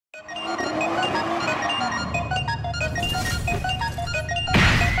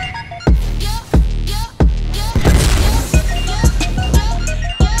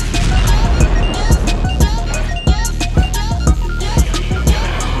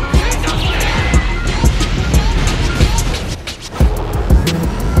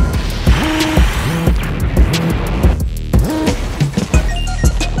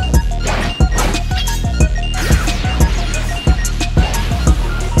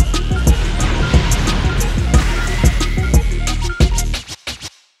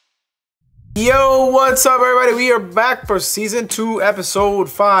Yo, what's up, everybody? We are back for season 2, episode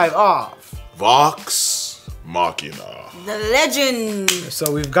 5 of Vox Machina. The legend.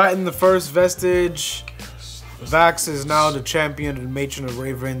 So we've gotten the first vestige. Vax is now the champion and matron of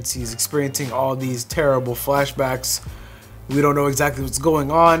Ravens. He's experiencing all these terrible flashbacks. We don't know exactly what's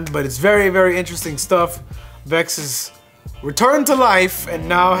going on, but it's very, very interesting stuff. Vex is returned to life and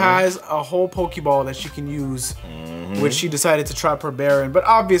now has a whole Pokeball that she can use, which she decided to trap her bear in. But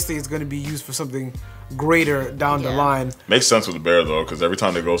obviously it's going to be used for something greater down the line. Makes sense with the bear though, because every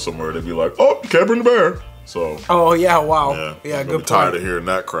time they go somewhere, they'd be like, "Oh, you can't bring the bear." So. Oh yeah! Wow. Yeah. Good. Tired of hearing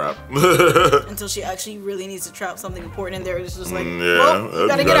that crap. Until she actually really needs to trap something important in there. It's just like, well, you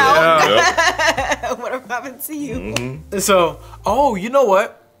gotta get out. Whatever happened to you? So, oh, you know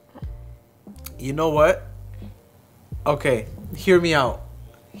what? You know what? Okay, hear me out.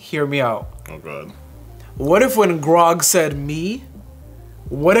 Hear me out. Oh god. What if when Grog said me,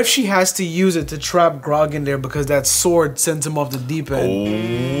 what if she has to use it to trap Grog in there because that sword sends him off the deep end? Oh,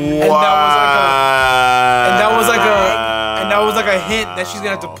 And that was like a hint that she's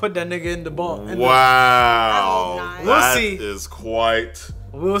gonna have to put that nigga in the bomb. Wow. We'll see. That is quite.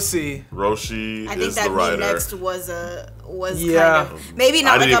 We'll see. Roshi I think is that the writer. next was yeah. kind of maybe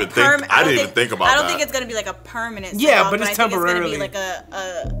not I like didn't a even think- permanent. I didn't even think about I don't that. think it's gonna be like a permanent. Yeah, stop, but it's I think temporarily. It's gonna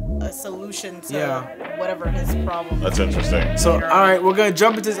be like a solution to whatever his problem. That's interesting. So, all right, we're gonna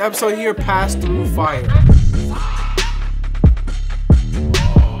jump into this episode here. Pass through fire.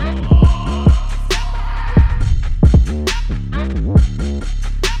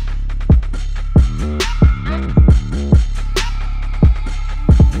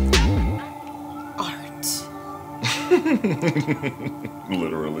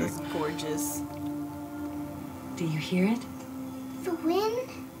 Literally. It's gorgeous. Do you hear it? The wind?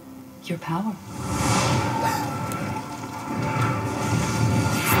 Your power.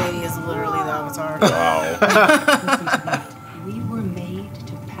 This lady is literally the Avatar. Wow. We were made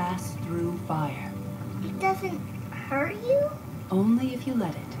to pass through fire. It doesn't hurt you? Only if you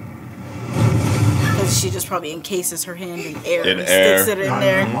let it. Because she just probably encases her hand in air In and air. sticks it in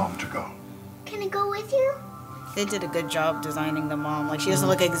there. Can I go with you? They did a good job designing the mom. Like, she doesn't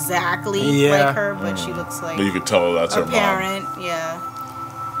look exactly like her, but she looks like But you could tell that's her a mom. parent. Yeah.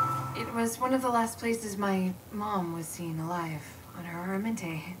 It was one of the last places my mom was seen alive, on her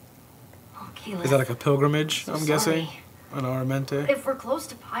Armente. Oh, Kayla. Is that like a pilgrimage? So I'm guessing. sorry. An Armente. If we're close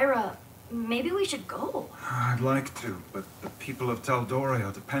to Pyra, maybe we should go. I'd like to, but the people of Taldore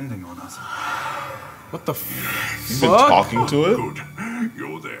are depending on us. What the You've been talking to it? Good.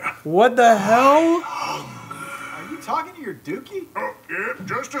 You're there. What the hell? Are you talking to your dookie? Oh, yeah,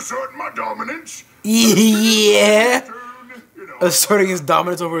 just asserting my dominance. Yeah. You know, Asserting his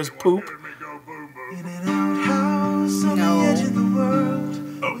dominance over his poop. let me go boom boom. In an outhouse on the edge of the world.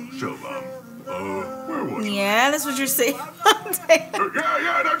 Oh, so, where was I? Yeah, that's what you're saying.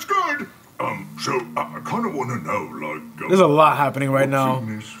 Yeah, that's good. So, I kind of want to know, like... There's a lot happening right now. What's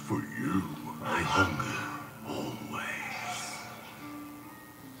in this for you? I hunger always.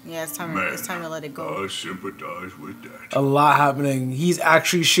 Yeah, it's time to let it go. I sympathize with that. A lot happening. He's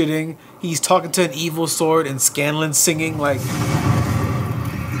actually shitting. He's talking to an evil sword and Scanlan's singing like...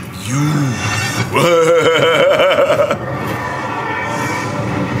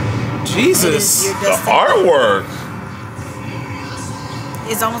 Jesus. You're The just artwork.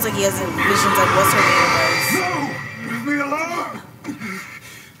 it's almost like he has visions like what's her name was. Leave me alone!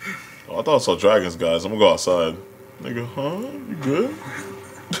 Oh, I thought I saw dragons, guys. I'm gonna go outside. Nigga, huh? You good?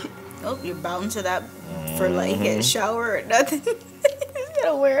 Oh, you're bound to that for like a shower or nothing. He's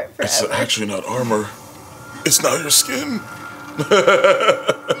gonna wear it It's forever. actually not armor. It's not your skin.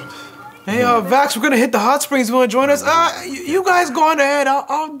 Hey, Vax, we're gonna hit the hot springs. You wanna join us? You guys go on ahead.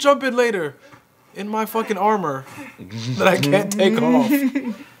 I'll jump in later. In my fucking armor that I can't take off.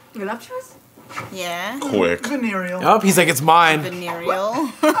 Voluptuous? Yeah. Quick. Venereal. Yup, he's like, it's mine.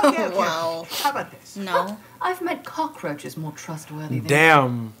 Venereal. Wow. How about this? No. I've met cockroaches more trustworthy than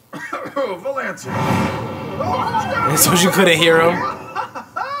Damn. Oh, Valencia. And so you couldn't hear him.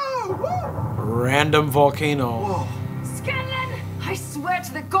 Random volcano. Scanlan, I swear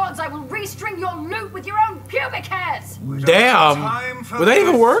to the gods I will restring your loot with your own pubic hairs. Damn. Would that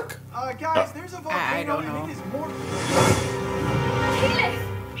even work? Guys, there's a volcano I don't know. and it is more... Keyleth,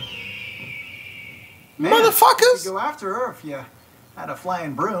 Motherfuckers. Go after her if you had a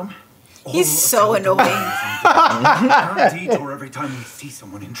flying broom. He's so annoying. Detour every time we see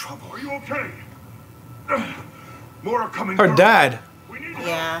someone in trouble. Are you okay? More are coming. Her dad.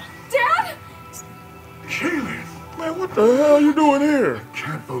 Yeah. Dad? Keyleth, Man, what the hell are you doing here?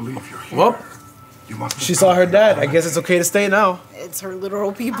 can't believe you're here. Well, You must. She saw her dad. I guess it's okay to stay now. It's her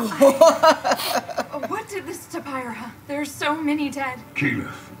literal people. What did this to Pyra? There's so many dead.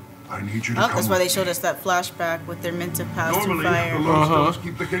 Keyleth, I need you to Oh, come that's why with they showed me. us that flashback with their meant to pass through Normally, fire. the lodestones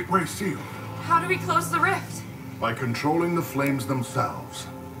keep the gateway sealed How do we close the rift? by controlling the flames themselves.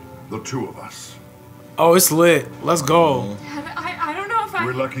 The two of us. Oh, it's lit. Let's go. Dad, I don't know if I...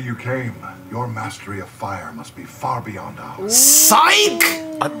 We're lucky you came. Your mastery of fire must be far beyond ours. Psych!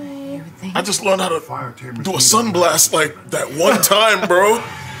 I just learned how to Fire tamers do a need sunblast like that one time, bro.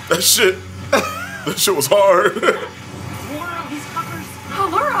 That shit was hard.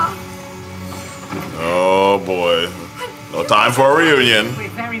 Allura! Oh boy. No time for a reunion. We're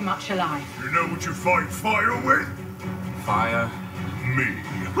very much alive. You know what you fight fire with? Fire. Me.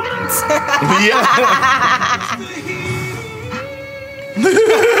 Yeah.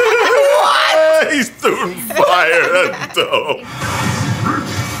 What? He's throwing fire. That's dope.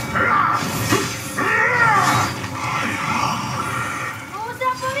 What was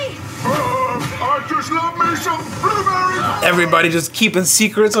that, buddy? I just love me some blueberries. Everybody just keeping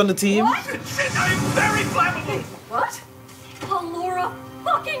secrets on the team. What? Shit, I'm very flammable. What? Allura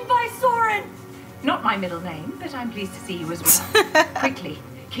fucking Visorin! Not my middle name, but I'm pleased to see you as well. Quickly,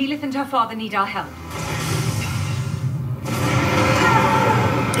 Keyleth and her father need our help.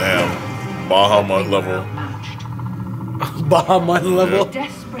 Damn. Bahamut level. Outmatched. Bahamut level.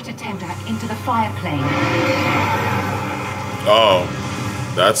 Desperate attempt into the fire plane, Oh.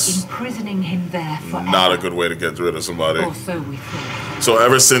 That's imprisoning him there forever. not a good way to get rid of somebody. Or so we thought. So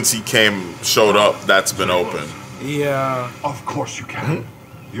ever since he showed up, that's been open. Yeah. Of course you can.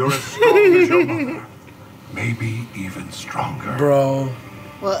 You're as strong as your mother. Maybe even stronger. Bro.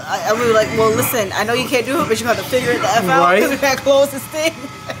 Well, I was like, well, listen, I know you can't do it, but you have to figure it the F out Right? because we got closest thing.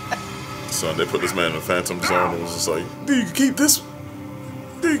 So they put this man in the Phantom Zone and was just like, do you keep this?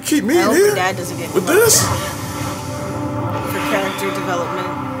 Do you keep me I in hope here? your dad doesn't get With fucked this? for character development.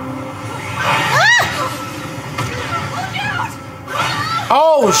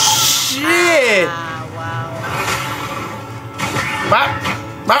 Oh, shit. Wow. Bop,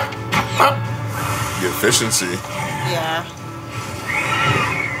 bop, bop. The efficiency. Yeah.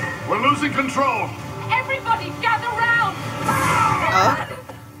 We're losing control. Everybody gather round!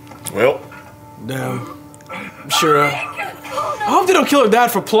 Well, Damn. I'm sure. I hope they don't kill her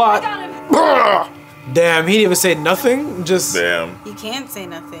dad for plot. Damn, he didn't even say nothing. Just. damn. He can't say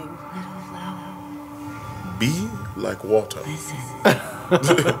nothing. Be like water.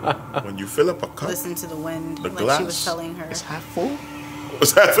 When you fill up a cup, Listen to the wind, the like glass she was telling her. is half full.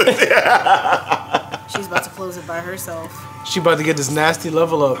 What's happening? She's about to close it by herself. She about to get this nasty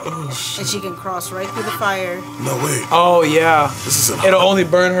level up. And she can cross right through the fire. No way. Oh, yeah. This is It'll only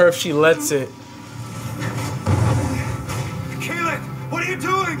burn her if she lets it. Keyleth, what are you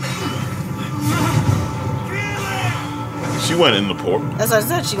doing? She went in the port. That's what I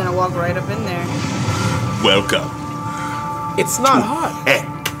said. She's gonna walk right up in there. Welcome. It's not hot. Heck.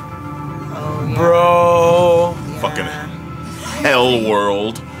 Oh yeah. Bro. Yeah. Fucking hell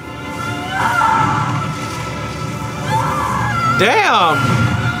world. Damn.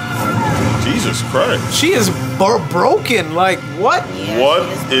 Jesus Christ. She is broken. Like, what? Yeah,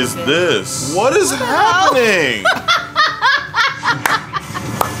 What she is broken. this? What is happening?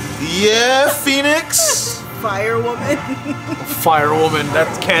 Yeah, Phoenix. Fire woman. Fire woman.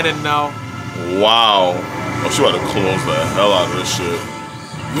 That's canon now. Wow. Oh, she about to close the hell out of this shit.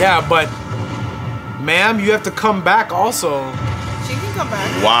 Yeah, but. Ma'am, you have to come back also. She can come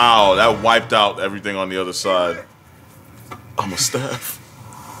back. Wow, that wiped out everything on the other side. I'm a staff.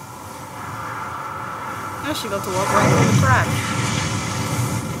 Now she's about to walk right through the crack.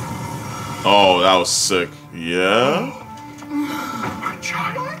 Oh, that was sick. Yeah?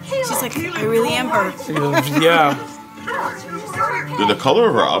 She's like, I really am her. Yeah. Did the color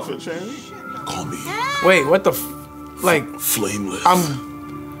of her outfit change? Call me Wait, what the? Like, Flameless.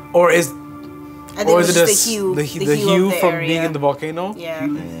 or is I think or it is was it just the hue. the hue hue of the from area. being in the volcano? Yeah.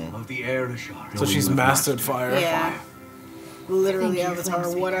 Of the air to shard. So she's mastered fire. Yeah. Literally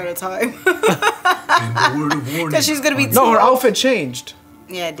Avatar, one at a time. And the word of warning. Because she's gonna be too No, her OP. outfit changed.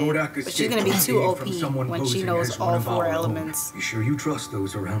 Yeah, it did. Thodak But she's gonna be too OP when she knows all four elements. Be sure you trust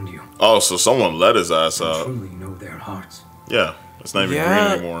those around you. Oh, so someone let his ass out. Truly know their hearts. Yeah, it's not even green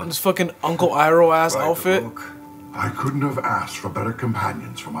Yeah, anymore. this fucking Uncle Iroh ass Right, outfit. look, I couldn't have asked for better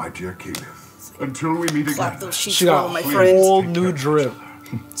companions for my dear Keyleth. Until we meet Slap again. those sheets She well, got my a friend. whole new drip.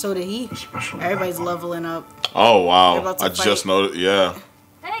 So did he. Especially Everybody's that one. leveling up. Oh, They're wow. about to I just fight. noticed. Yeah.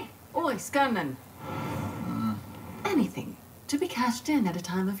 Hey! Oi, Scanlan. Anything to be cashed in at a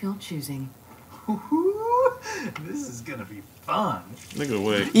time of your choosing. This is gonna be fun. Nigga,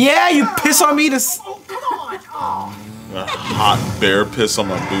 wait. Yeah, you piss on me to. Oh, come on. Oh. A hot bear piss on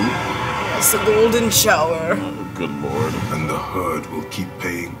my boot. It's a golden shower. Oh, good lord. And the herd will keep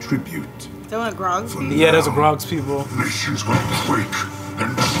paying tribute. Is that one of Grog's? Yeah, there's a Grog's people. Nations will quake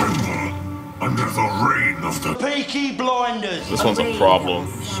and tremble under the reign of the Peaky Blinders. This one's a problem.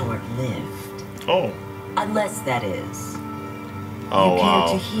 Short-lived. Oh. Unless that is. Oh, you wow.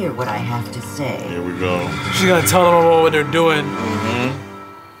 care to hear what I have to say. Here we go. She's gonna tell them about what they're doing.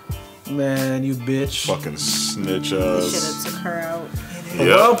 Mm-hmm. Man, you bitch. Fucking snitch Should ass. have took her out.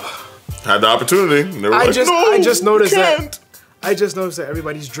 Yep. Had the opportunity. And they were I like, just noticed can't. that. I just noticed that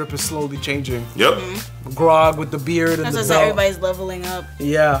everybody's drip is slowly changing. Yep. Grog with the beard and That's the what belt. everybody's leveling up.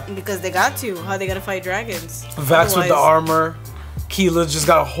 Yeah. Because they got to. How they gotta fight dragons? Vax with the armor. Keela just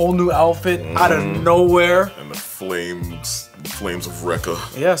got a whole new outfit out of nowhere. And the flames of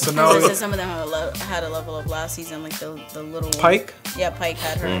Rekka. Yeah, so now As I said, some of them had a level up last season, like the little one. Pike? Yeah, Pike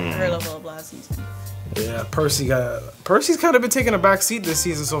had her level up last season. Yeah, Percy's kind of been taking a back seat this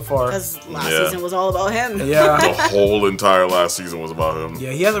season so far. Because last season was all about him. Yeah. The whole entire last season was about him.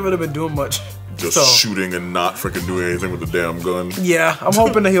 Yeah, he hasn't really been doing much. Just shooting and not freaking doing anything with the damn gun. Yeah, I'm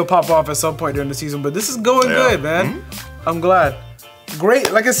hoping that he'll pop off at some point during the season, but this is going good, man. I'm glad.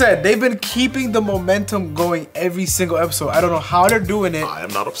 Great, like I said, they've been keeping the momentum going every single episode. I don't know how they're doing it. I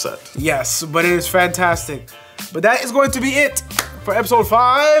am not upset. Yes, but it is fantastic. But that is going to be it for episode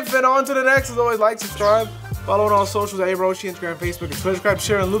 5. And on to the next. As always, like, subscribe, follow on all socials at YaBoyRoshi, Instagram, Facebook, and Twitter. Subscribe,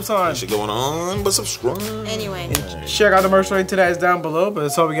 share, and loops on. Shit going on, but subscribe. Anyway. And check out the merch link to that is down below. But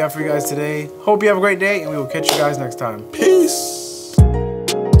that's all we got for you guys today. Hope you have a great day, and we will catch you guys next time. Peace.